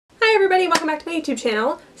Hi everybody, welcome back to my YouTube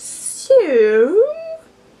channel. So,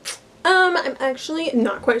 I'm actually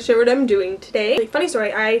not quite sure what I'm doing today. Like, funny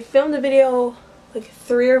story, I filmed a video like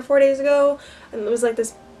 3 or 4 days ago, and it was like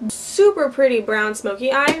this super pretty brown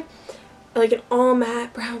smoky eye, like an all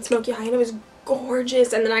matte brown smoky eye, and it was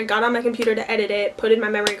gorgeous. And then I got on my computer to edit it, put in my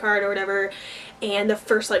memory card or whatever, and the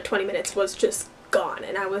first like 20 minutes was just gone,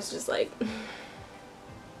 and I was just like,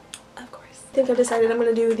 of course. I think I've decided I'm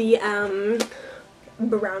gonna do the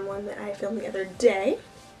brown one that I filmed the other day.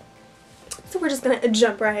 So we're just gonna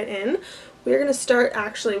jump right in. We're gonna start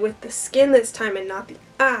actually with the skin this time and not the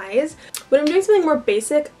eyes. When I'm doing something more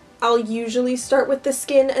basic, I'll usually start with the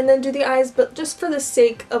skin and then do the eyes, but just for the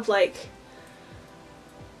sake of like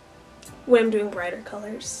when I'm doing brighter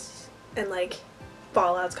colors and like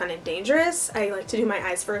fallout's kind of dangerous, I like to do my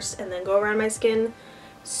eyes first and then go around my skin.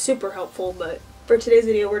 Super helpful, but for today's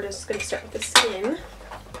video we're just gonna start with the skin.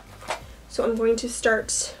 So I'm going to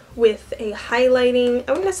start with a highlighting,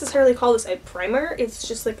 I wouldn't necessarily call this a primer, it's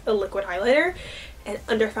just like a liquid highlighter, and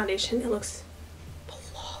under foundation it looks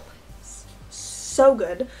flawless. So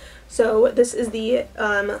good. So this is the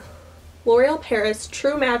L'Oreal Paris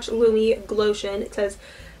True Match Lumi Glotion. It says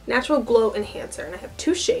Natural Glow Enhancer, and I have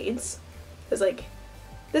 2 shades. Because like,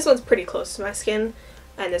 this one's pretty close to my skin,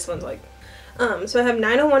 and this one's like, so I have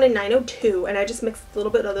 901 and 902, and I just mixed a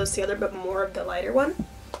little bit of those together, but more of the lighter one.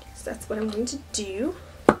 So that's what I'm going to do.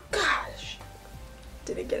 Gosh,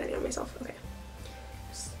 didn't get any on myself. Okay,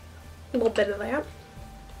 just a little bit of that.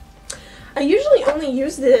 I usually only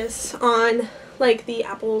use this on like the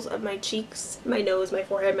apples of my cheeks, my nose, my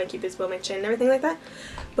forehead, my cupid's bow, my chin, and everything like that.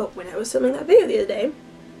 But when I was filming that video the other day,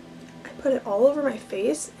 I put it all over my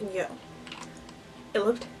face, and yo, it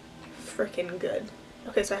looked freaking good.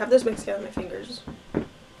 Okay, so I have this mixed together with my fingers.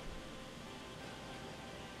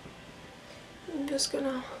 I'm just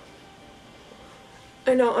gonna,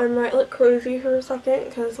 I know I might look crazy for a second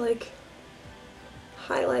because like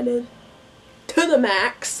highlighted to the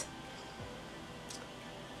max.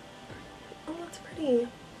 Oh, that's pretty.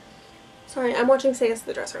 Sorry, I'm watching Say Yes to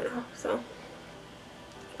the Dress right now, so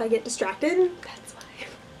if I get distracted, that's why.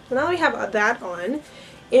 So now we have that on,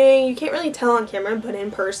 and you can't really tell on camera, but in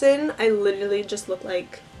person I literally just look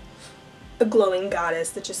like a glowing goddess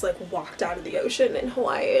that just like walked out of the ocean in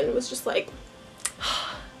Hawaii and was just like,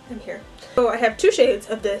 I'm here. So I have 2 shades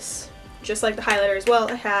of this, just like the highlighter as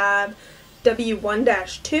well. I have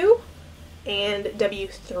W1-2 and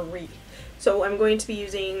W3. So I'm going to be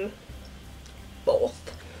using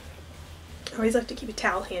both. I always like to keep a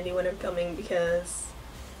towel handy when I'm filming because,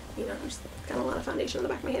 you know, I've just got a lot of foundation on the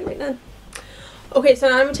back of my hand right now. Okay, so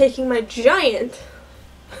now I'm taking my giant,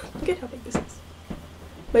 look at how big this is,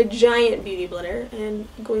 my giant beauty blender, and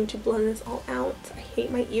I'm going to blend this all out. I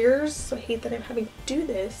hate my ears, so I hate that I'm having to do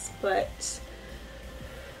this, but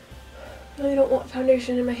I really don't want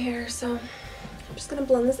foundation in my hair, so I'm just going to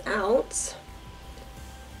blend this out.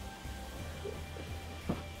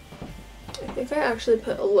 I think I actually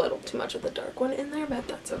put a little too much of the dark one in there, but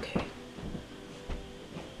that's okay.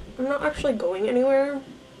 I'm not actually going anywhere,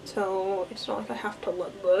 so it's not like I have to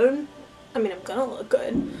look good. I mean, I'm gonna look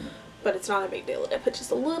good, but it's not a big deal that I put just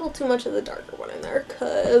a little too much of the darker one in there,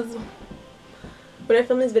 because when I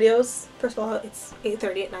film these videos, first of all, it's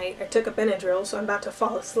 8:30 at night. I took a Benadryl, so I'm about to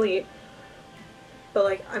fall asleep. But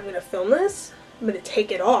like, I'm gonna film this, I'm gonna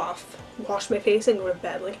take it off, wash my face, and go to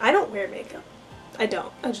bed. Like, I don't wear makeup. I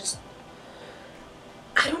don't. I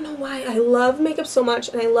don't know why. I love makeup so much,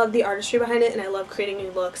 and I love the artistry behind it, and I love creating new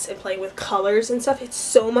looks and playing with colors and stuff. It's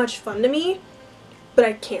so much fun to me, but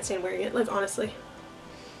I can't stand wearing it, like, honestly.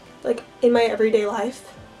 Like, in my everyday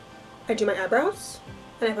life, I do my eyebrows,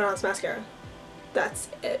 and I put on this mascara. That's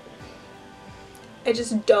it. I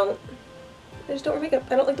just don't wear makeup.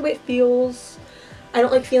 I don't like the way it feels. I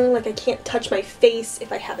don't like feeling like I can't touch my face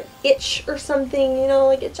if I have an itch or something, you know,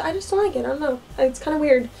 like, I just don't like it. I don't know. It's kind of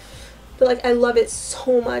weird. But, like, I love it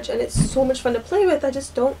so much, and it's so much fun to play with. I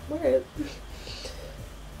just don't wear it.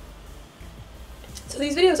 So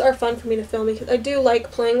these videos are fun for me to film because I do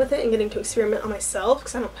like playing with it and getting to experiment on myself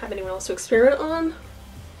because I don't have anyone else to experiment on.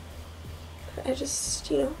 I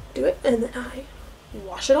just, you know, do it and then I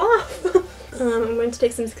wash it off. I'm going to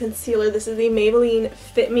take some concealer. This is the Maybelline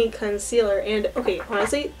Fit Me Concealer, and okay,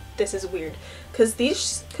 honestly, this is weird because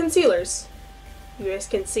these concealers, you guys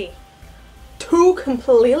can see, 2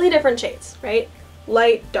 completely different shades, right?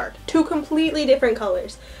 Light, dark, 2 completely different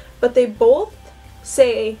colors, but they both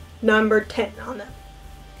say number 10 on them.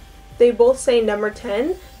 They both say number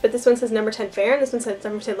 10, but this one says number 10 fair and this one says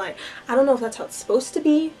number 10 light. I don't know if that's how it's supposed to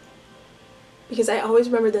be, because I always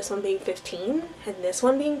remember this one being 15 and this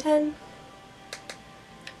one being 10.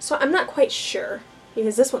 So I'm not quite sure.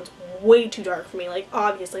 because this one's way too dark for me. Like,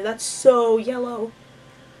 obviously, that's so yellow.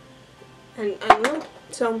 And I don't know.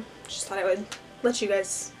 So, just thought I would let you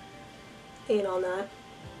guys in on that.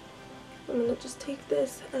 I'm going to just take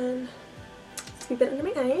this and sweep it under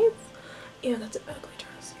my eyes. Ew, that's an ugly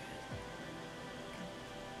dress.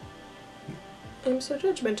 I'm so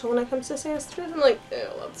judgmental when it comes to Sasters. I'm like, ew,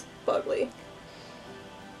 that's ugly.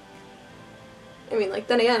 I mean, like,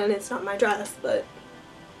 then again, it's not my dress, but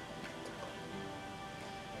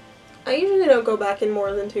I usually don't go back in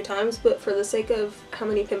more than 2 times, but for the sake of how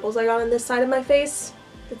many pimples I got on this side of my face,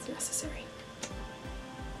 it's necessary.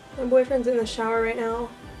 My boyfriend's in the shower right now,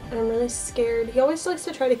 and I'm really scared. He always likes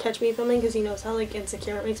to try to catch me filming because he knows how, like,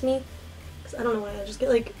 insecure it makes me. Because I don't know why, I just get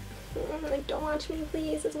like, don't watch me,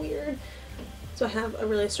 please, it's weird. So I have a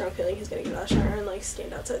really strong feeling he's gonna get out of the shower and, like,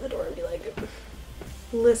 stand outside the door and be, like,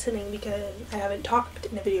 listening because I haven't talked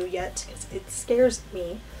in a video yet because it scares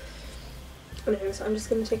me. Anyway, so I'm just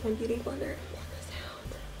going to take my beauty blender and blend this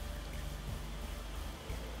out.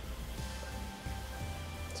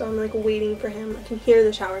 So I'm like waiting for him. I can hear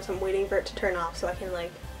the shower, so I'm waiting for it to turn off so I can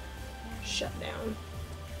like shut down.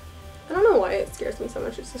 I don't know why it scares me so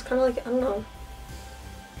much. It's just kind of like, I don't know.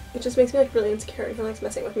 It just makes me like really insecure and he likes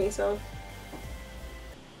messing with me, so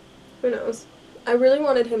who knows. I really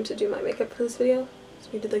wanted him to do my makeup for this video. So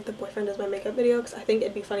we did like the boyfriend does my makeup video because I think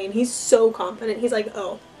it'd be funny, and he's so confident. He's like,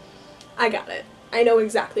 oh, I got it. I know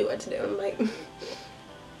exactly what to do. I'm like,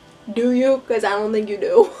 do you? Because I don't think you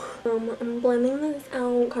do. I'm blending this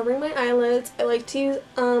out, covering my eyelids. I like to use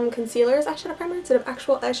concealer as eyeshadow primer instead of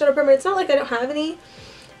actual eyeshadow primer. It's not like I don't have any.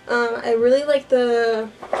 I really like the,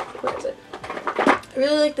 where is it? I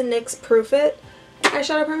really like the NYX Proof It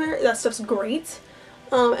eyeshadow primer. That stuff's great.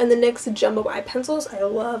 And the NYX Jumbo Eye Pencils. I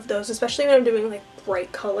love those, especially when I'm doing like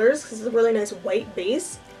bright colors because it's a really nice white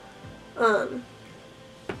base. I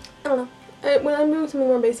don't know. When I'm doing something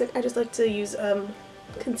more basic, I just like to use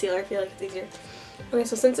concealer. I feel like it's easier. Okay,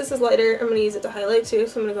 so since this is lighter, I'm going to use it to highlight too.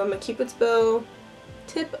 So I'm going to go on my Cupid's bow,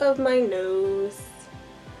 tip of my nose,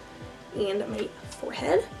 and my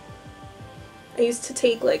forehead. I used to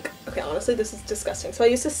take like, okay, honestly this is disgusting. So I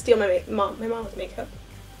used to steal my mom's makeup.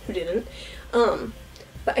 Who didn't?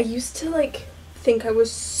 But I used to like think I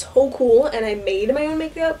was so cool and I made my own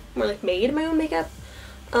makeup, or like made my own makeup.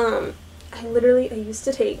 I used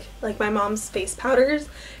to take like my mom's face powders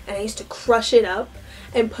and I used to crush it up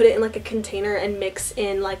and put it in like a container and mix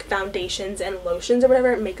in like foundations and lotions or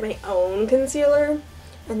whatever and make my own concealer,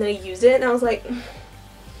 and then I used it and I was like,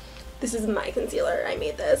 this is my concealer, I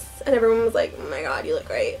made this, and everyone was like, oh my god, you look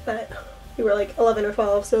great, but we were like 11 or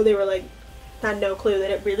 12, so they were like, had no clue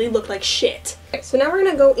that it really looked like shit. Okay, so now we're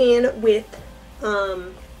gonna go in with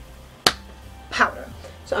powder.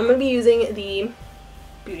 So I'm gonna be using the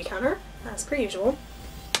Beauty Counter as per usual.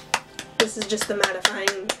 This is just the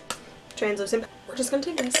mattifying translucent. We're just gonna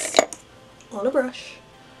take this on a brush.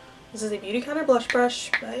 This is a Beauty Counter blush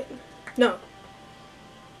brush, but no.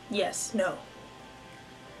 Yes, no.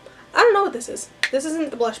 I don't know what this is. This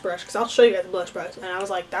isn't the blush brush because I'll show you guys the blush brush. And I was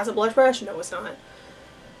like, that's a blush brush? No, it's not.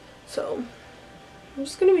 So I'm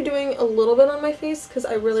just going to be doing a little bit on my face because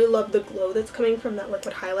I really love the glow that's coming from that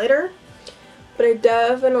liquid highlighter. But I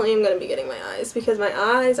definitely am going to be getting my eyes because my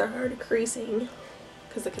eyes are already creasing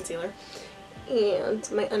because of the concealer. And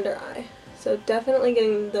my under eye. So definitely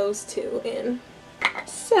getting those two in.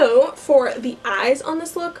 So for the eyes on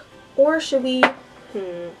this look, or should we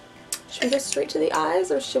go straight to the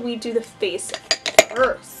eyes or should we do the face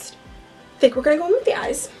first? I think we're going to go in with the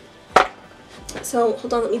eyes. So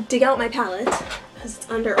hold on, let me dig out my palette because it's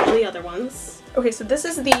under all the other ones. Okay, so this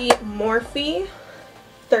is the Morphe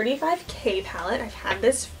 35K palette. I've had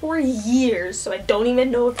this for years, so I don't even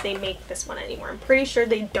know if they make this one anymore. I'm pretty sure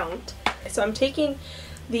they don't. So I'm taking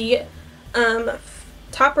the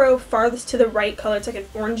top row farthest to the right color. It's like an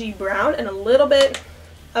orangey brown and a little bit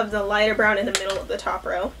of the lighter brown in the middle of the top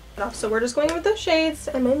row. So we're just going in with those shades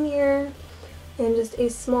and my mirror and just a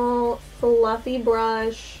small fluffy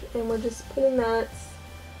brush, and we're just putting that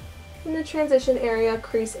in the transition area,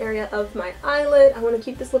 crease area of my eyelid. I want to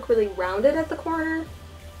keep this look really rounded at the corner.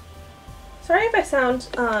 Sorry if I sound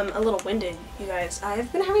a little winded, you guys.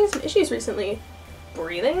 I've been having some issues recently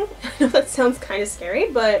breathing. I know that sounds kind of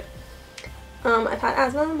scary, but I've had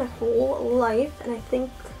asthma my whole life, and I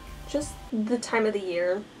think just the time of the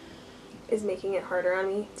year is making it harder on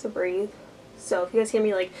me to breathe. So if you guys hear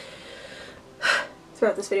me like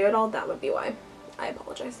throughout this video at all, that would be why. I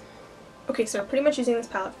apologize. Okay, so I'm pretty much using this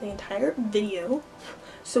palette for the entire video.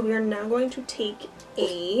 So we are now going to take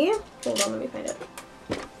a, hold on, let me find it.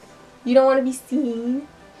 You don't want to be seen.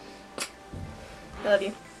 I love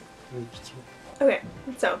you. Okay,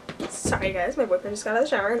 so, sorry guys, my boyfriend just got out of the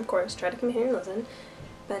shower and of course tried to come here and listen,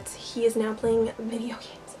 but he is now playing video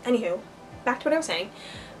games. Anywho, back to what I was saying.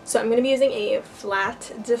 So I'm going to be using a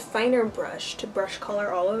flat definer brush to brush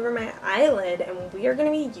color all over my eyelid, and we are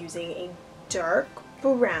going to be using a dark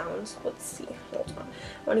brown. So let's see, hold on.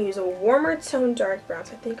 I want to use a warmer tone dark brown,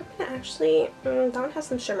 so I think I'm going to actually, that one has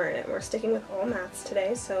some shimmer in it. We're sticking with all mattes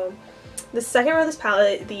today, so the second row of this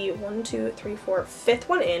palette, the 1, 2, 3, 4, 5th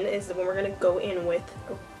one in, is the one we're going to go in with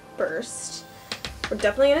first. We're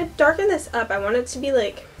definitely going to darken this up. I want it to be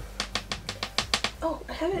like, oh,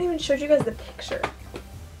 I haven't even showed you guys the picture.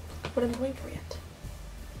 What I'm going for yet.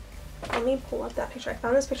 Let me pull up that picture. I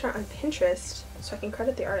found this picture on Pinterest, so I can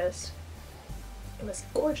credit the artist. It was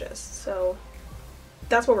gorgeous, so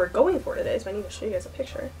that's what we're going for today, so I need to show you guys a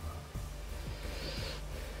picture.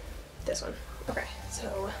 This one. Okay,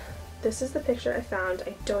 so this is the picture I found.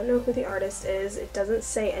 I don't know who the artist is. It doesn't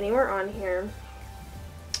say anywhere on here,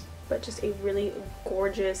 but just a really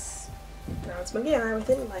gorgeous brown smoky eye with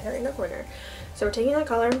it light in the corner. So we're taking that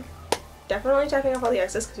color, definitely tapping off all the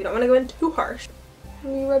excess because we don't want to go in too harsh.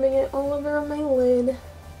 I'm rubbing it all over my lid.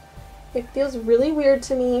 It feels really weird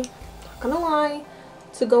to me, not gonna lie,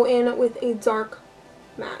 to go in with a dark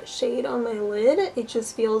matte shade on my lid. It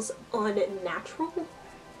just feels unnatural.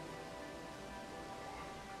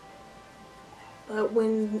 But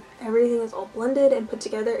when everything is all blended and put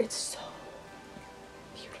together, it's so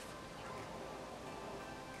beautiful.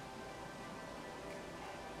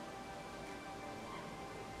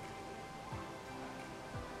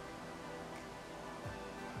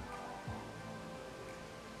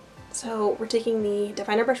 So we're taking the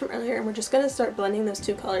definer brush from earlier and we're just going to start blending those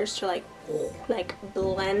two colors to like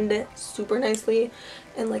blend super nicely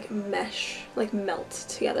and like mesh, like melt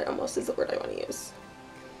together almost is the word I want to use.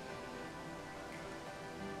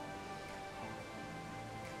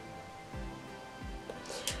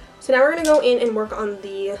 So now we're going to go in and work on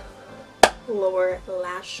the lower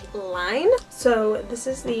lash line. So this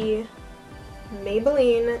is the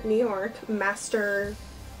Maybelline New York Master,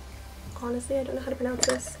 honestly I don't know how to pronounce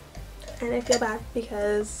this. And I feel bad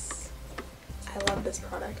because I love this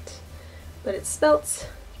product. But it's spelt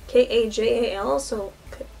K-A-J-A-L, so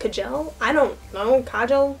Kajal? I don't know.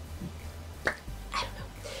 Kajal? I don't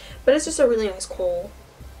know. But it's just a really nice kohl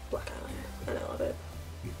black eyeliner, and I love it.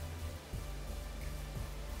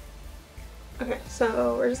 Okay,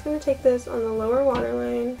 so we're just going to take this on the lower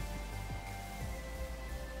waterline.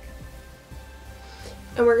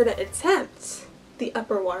 And we're going to attempt the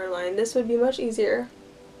upper waterline. This would be much easier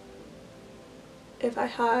if I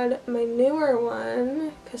had my newer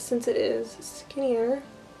one, because since it is skinnier,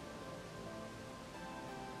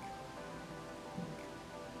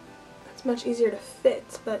 it's much easier to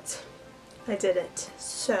fit, but I did it.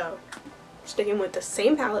 So, we're sticking with the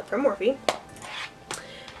same palette from Morphe,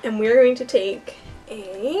 and we're going to take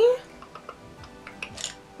a,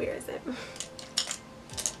 where is it?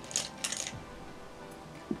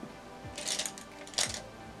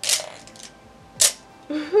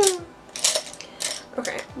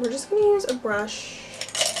 Okay, we're just going to use a brush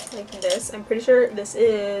like this. I'm pretty sure this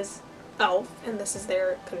is e.l.f. and this is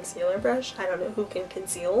their concealer brush. I don't know who can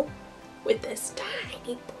conceal with this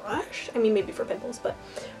tiny brush. I mean, maybe for pimples, but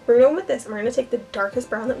we're going with this and we're going to take the darkest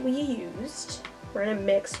brown that we used. We're going to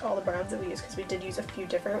mix all the browns that we used because we did use a few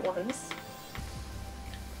different ones.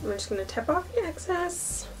 We're just going to tap off the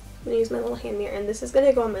excess. I'm going to use my little hand mirror, and this is going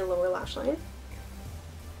to go on my lower lash line.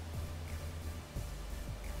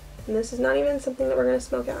 And this is not even something that we're going to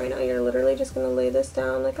smoke out right now. You're literally just going to lay this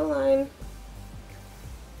down like a line.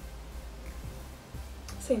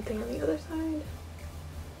 Same thing on the other side.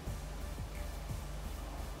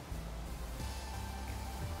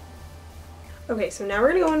 Okay, so now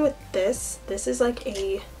we're going to go in with this. This is like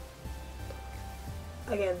a,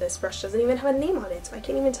 again, this brush doesn't even have a name on it, so I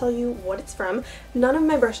can't even tell you what it's from. None of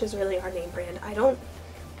my brushes really are name brand. I don't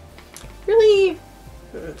really,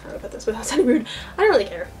 how do I put this without sounding rude? I don't really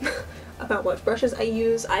care about what brushes I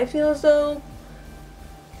use. I feel as though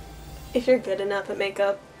if you're good enough at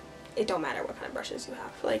makeup, it don't matter what kind of brushes you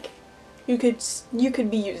have. Like, you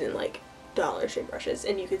could be using like Dollar Shave brushes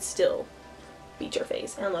and you could still beat your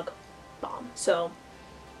face and look bomb. So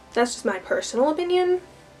that's just my personal opinion,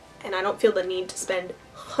 and I don't feel the need to spend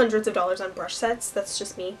hundreds of dollars on brush sets. That's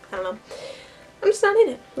just me. I don't know. I'm just not in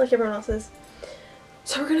it like everyone else is.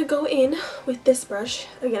 So we're going to go in with this brush.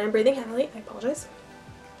 Again, I'm breathing heavily. I apologize.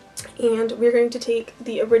 And we're going to take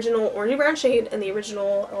the original orangey brown shade and the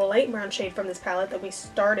original light brown shade from this palette that we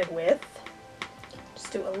started with.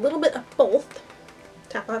 Just do a little bit of both.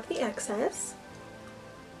 Tap off the excess.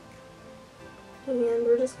 And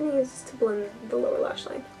we're just going to use this to blend the lower lash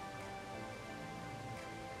line.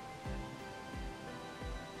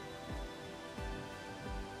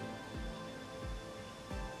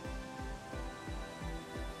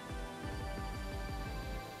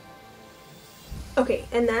 Okay,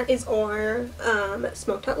 and that is our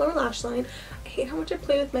smoked out lower lash line. I hate how much I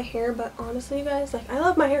play with my hair, but honestly, you guys, like, I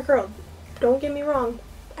love my hair curled. Don't get me wrong.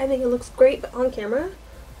 I think it looks great, but on camera,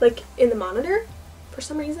 like in the monitor, for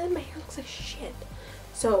some reason, my hair looks like shit.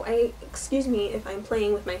 So excuse me if I'm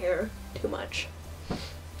playing with my hair too much.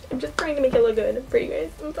 I'm just trying to make it look good for you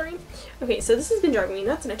guys. I'm sorry. Okay, so this has been driving me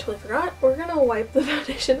nuts and I totally forgot. We're gonna wipe the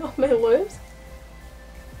foundation off my lips.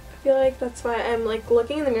 I feel like that's why I'm like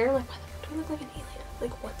looking in the mirror like, why the fuck do I look like an alien?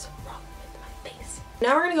 Like, what's wrong with my face?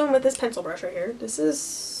 Now we're gonna go in with this pencil brush right here. This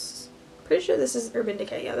is, pretty sure this is Urban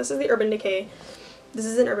Decay. Yeah, this is the Urban Decay. This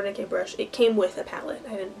is an Urban Decay brush. It came with a palette.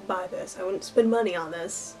 I didn't buy this. I wouldn't spend money on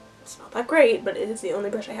this. It's not that great, but it is the only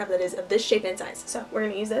brush I have that is of this shape and size. So we're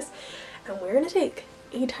gonna use this and we're gonna take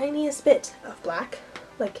a tiniest bit of black,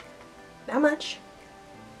 like that much,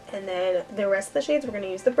 and then the rest of the shades we're going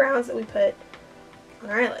to use the browns that we put on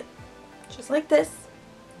our eyelid, just like this.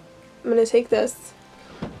 I'm going to take this,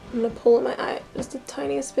 I'm going to pull in my eye just the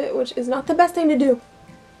tiniest bit, which is not the best thing to do.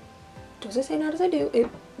 Does I say not as I do, it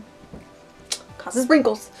causes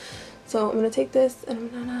wrinkles. So I'm going to take this and I'm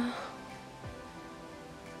going to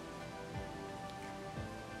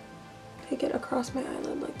take it across my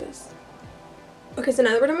eyelid like this. Okay, so now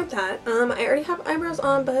that we're done with that, I already have eyebrows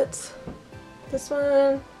on, but this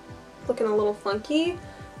one looking a little funky.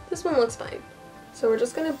 This one looks fine. So we're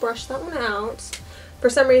just gonna brush that one out. For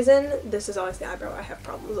some reason, this is always the eyebrow I have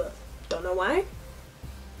problems with. Don't know why,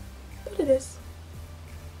 but it is.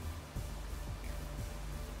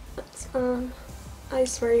 But, I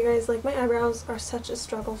swear you guys, like, my eyebrows are such a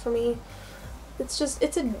struggle for me. It's just,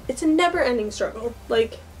 it's a never-ending struggle.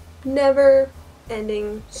 Like, never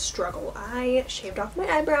ending struggle. I shaved off my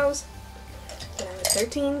eyebrows when I was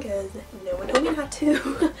 13 because no one told me not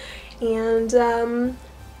to, and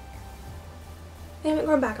they haven't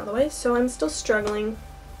grown back all the way, so I'm still struggling,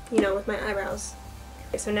 you know, with my eyebrows.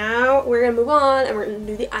 Okay, so now we're gonna move on and we're gonna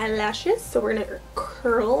do the eyelashes. So we're gonna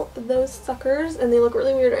curl those suckers, and they look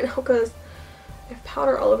really weird right now because I have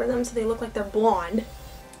powder all over them, so they look like they're blonde.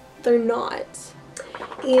 They're not.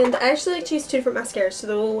 And I actually like to use two different mascaras.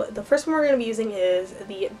 So the first one we're going to be using is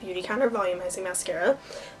the Beauty Counter Volumizing Mascara.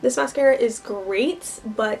 This mascara is great,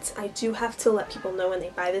 but I do have to let people know when they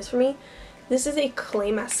buy this for me. This is a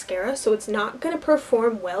clay mascara, so it's not going to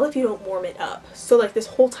perform well if you don't warm it up. So like this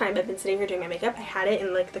whole time I've been sitting here doing my makeup, I had it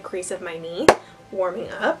in like the crease of my knee,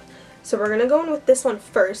 warming up. So we're going to go in with this one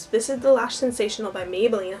first. This is the Lash Sensational by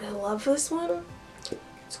Maybelline. I love this one.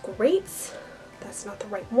 It's great. That's not the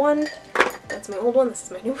right one. That's my old one. This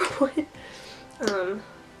is my newer one.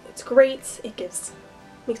 It's great. It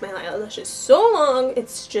makes my eyelashes so long.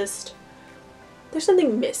 It's just, there's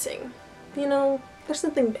something missing. You know, there's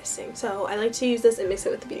something missing. So I like to use this and mix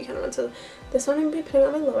it with the Beauty Counter one. So this one I'm going to be putting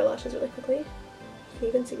on my lower lashes really quickly. You can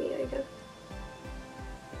even see me. Yeah, you can.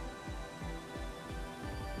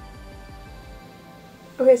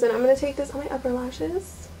 Okay, so now I'm going to take this on my upper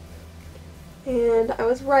lashes. And I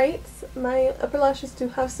was right, my upper lashes do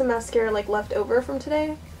have some mascara like left over from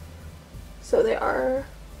today, so they are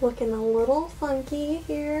looking a little funky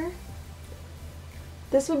here.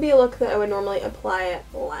 This would be a look that I would normally apply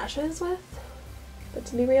lashes with, but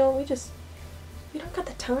to be real, we don't got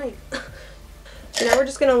the time. So now we're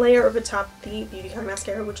just going to layer over top the Beauty Counter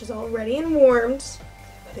mascara, which is already and warmed.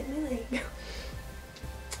 Put it in my leg.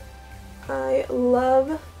 I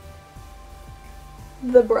love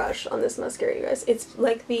the brush on this mascara, you guys. It's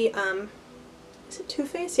like the, is it Too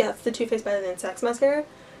Faced? Yeah, it's the Too Faced Better Than Sex mascara.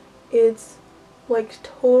 It's like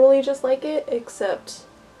totally just like it, except,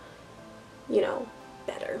 you know,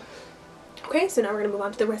 better. Okay, so now we're going to move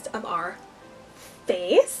on to the rest of our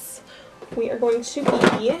face. We are going to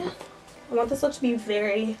be, I want this look to be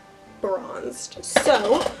very bronzed.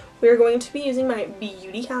 So we are going to be using my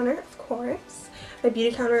Beauty Counter, of course. My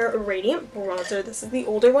Beauty Counter Radiant Bronzer. This is the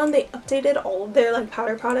older one. They updated all of their like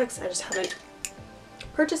powder products. I just haven't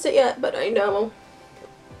purchased it yet, but I know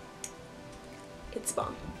it's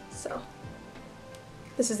bomb. So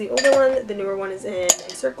this is the older one. The newer one is in a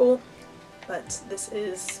circle, but this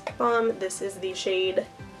is bomb. This is the shade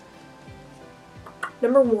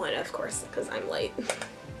number 1, of course, because I'm light.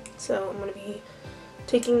 So I'm going to be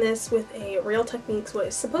taking this with a Real Techniques, what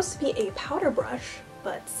is supposed to be a powder brush,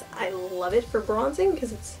 but I love it for bronzing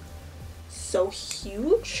because it's so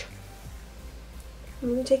huge. I'm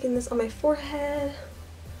going to be taking this on my forehead,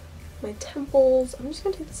 my temples. I'm just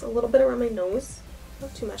going to take this a little bit around my nose.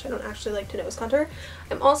 Not too much. I don't actually like to nose contour.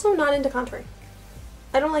 I'm also not into contouring.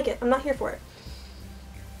 I don't like it. I'm not here for it.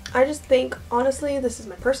 I just think, honestly, this is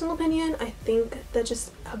my personal opinion, I think that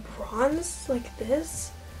just a bronze like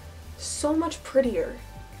this is so much prettier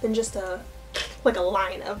than just a like a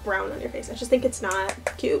line of brown on your face. I just think it's not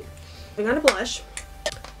cute. Moving on to blush.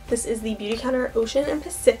 This is the Beauty Counter Ocean and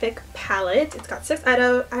Pacific palette. It's got 6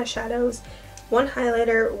 eyeshadows, 1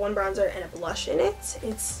 highlighter, 1 bronzer, and a blush in it.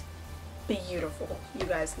 It's beautiful. You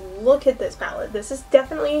guys, look at this palette. This is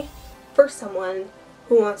definitely for someone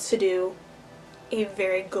who wants to do a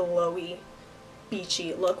very glowy,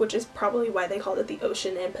 beachy look, which is probably why they called it the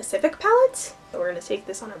Ocean and Pacific palette. So we're going to take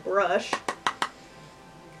this on a brush.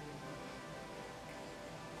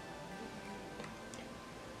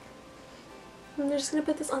 And we're just going to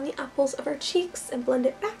put this on the apples of our cheeks and blend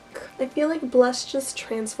it back. I feel like blush just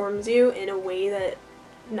transforms you in a way that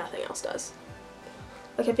nothing else does.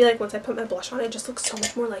 Like, I feel like once I put my blush on, it just looks so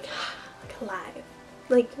much more like alive.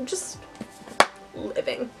 Like, I'm just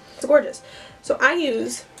living. It's gorgeous. So I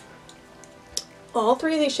use all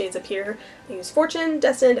 3 of these shades up here. I use Fortune,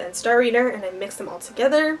 Destined, and Star Reader, and I mix them all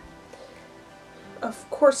together. Of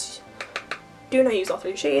course, do not use all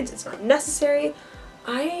 3 shades. It's not necessary.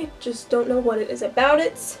 I just don't know what it is about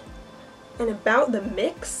it and about the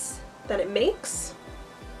mix that it makes,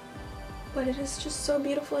 but it is just so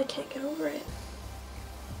beautiful. I can't get over it.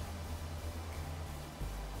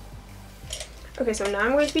 Okay, so now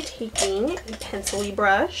I'm going to be taking a pencil-y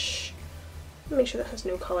brush. Make sure that has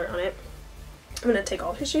no color on it. I'm going to take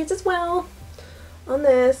all 2 shades as well on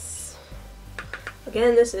this.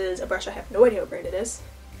 Again, this is a brush I have no idea what brand it is.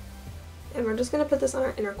 And we're just going to put this on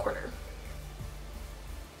our inner corner.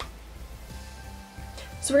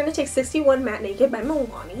 So we're going to take 61 Matte Naked by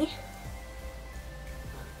Milani.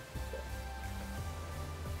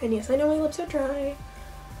 And yes, I know my lips are dry.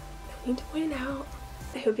 I need to point it out.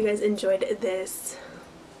 I hope you guys enjoyed this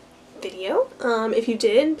video. If you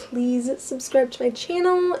did, please subscribe to my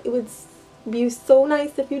channel. It would be so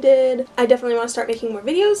nice if you did. I definitely want to start making more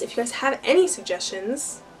videos. If you guys have any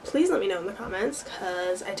suggestions, please let me know in the comments,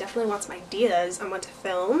 because I definitely want some ideas on what to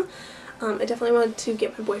film. I definitely want to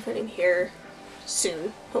get my boyfriend in here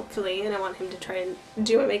soon, hopefully, and I want him to try and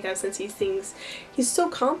do my makeup since he's so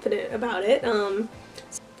confident about it.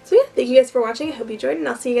 So yeah, thank you guys for watching. I hope you enjoyed, and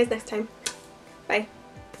I'll see you guys next time. Bye.